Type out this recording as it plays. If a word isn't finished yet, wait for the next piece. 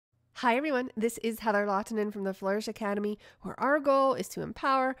Hi everyone, this is Heather Lottinen from the Flourish Academy, where our goal is to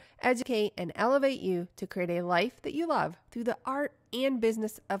empower, educate, and elevate you to create a life that you love through the art and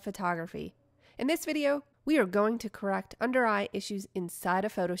business of photography. In this video, we are going to correct under-eye issues inside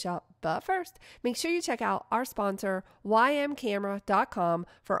of Photoshop, but first, make sure you check out our sponsor, ymcamera.com,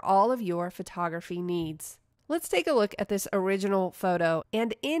 for all of your photography needs. Let's take a look at this original photo,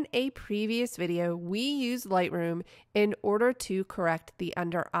 and in a previous video we used Lightroom in order to correct the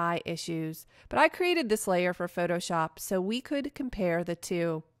under eye issues, but I created this layer for Photoshop so we could compare the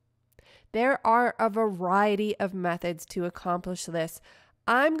two. There are a variety of methods to accomplish this.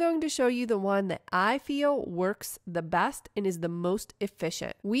 I'm going to show you the one that I feel works the best and is the most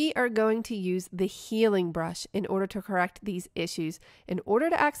efficient. We are going to use the healing brush in order to correct these issues. In order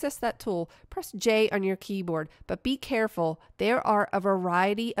to access that tool, press J on your keyboard, but be careful. There are a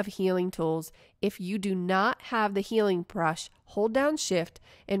variety of healing tools. If you do not have the healing brush, hold down Shift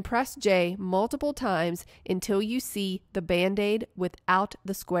and press J multiple times until you see the Band-Aid without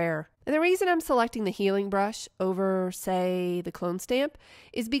the square. And the reason I'm selecting the healing brush over, say, the clone stamp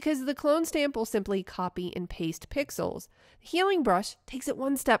is because the clone stamp will simply copy and paste pixels. The healing brush takes it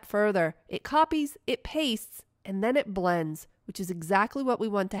one step further. It copies, it pastes, and then it blends, which is exactly what we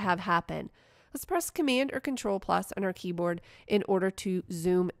want to have happen. Let's press Command or Control plus on our keyboard in order to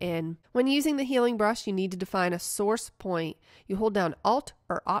zoom in. When using the healing brush, you need to define a source point. You hold down Alt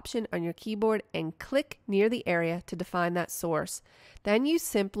or Option on your keyboard and click near the area to define that source. Then you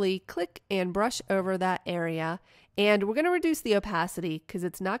simply click and brush over that area, and we're going to reduce the opacity because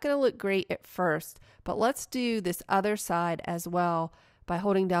it's not going to look great at first, but let's do this other side as well by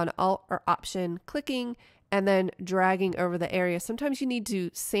holding down Alt or Option, clicking, and then dragging over the area. Sometimes you need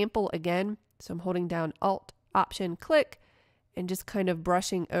to sample again. So I'm holding down Alt, Option, click, and just kind of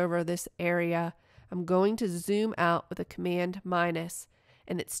brushing over this area. I'm going to zoom out with a Command minus,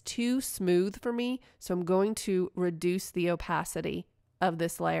 and it's too smooth for me, so I'm going to reduce the opacity of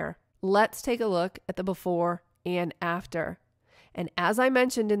this layer. Let's take a look at the before and after. And as I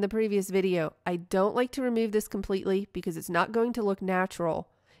mentioned in the previous video, I don't like to remove this completely because it's not going to look natural.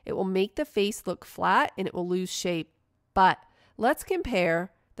 It will make the face look flat and it will lose shape. But let's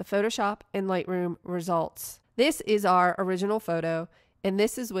compare the Photoshop and Lightroom results. This is our original photo, and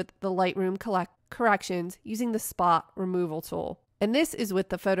this is with the Lightroom corrections using the spot removal tool. And this is with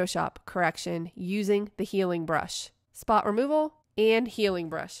the Photoshop correction using the healing brush. Spot removal and healing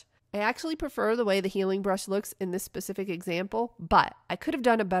brush. I actually prefer the way the healing brush looks in this specific example, but I could have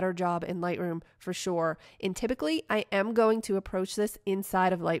done a better job in Lightroom for sure. And typically I am going to approach this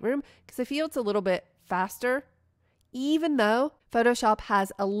inside of Lightroom because I feel it's a little bit faster, even though Photoshop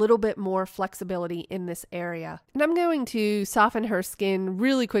has a little bit more flexibility in this area. And I'm going to soften her skin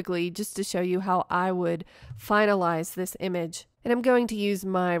really quickly just to show you how I would finalize this image. And I'm going to use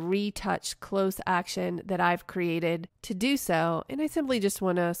my retouch close action that I've created to do so. And I simply just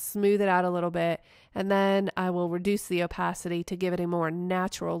want to smooth it out a little bit. And then I will reduce the opacity to give it a more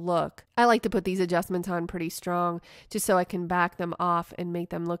natural look. I like to put these adjustments on pretty strong just so I can back them off and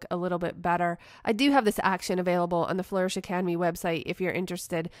make them look a little bit better. I do have this action available on the Flourish Academy website if you're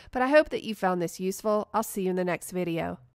interested, but I hope that you found this useful. I'll see you in the next video.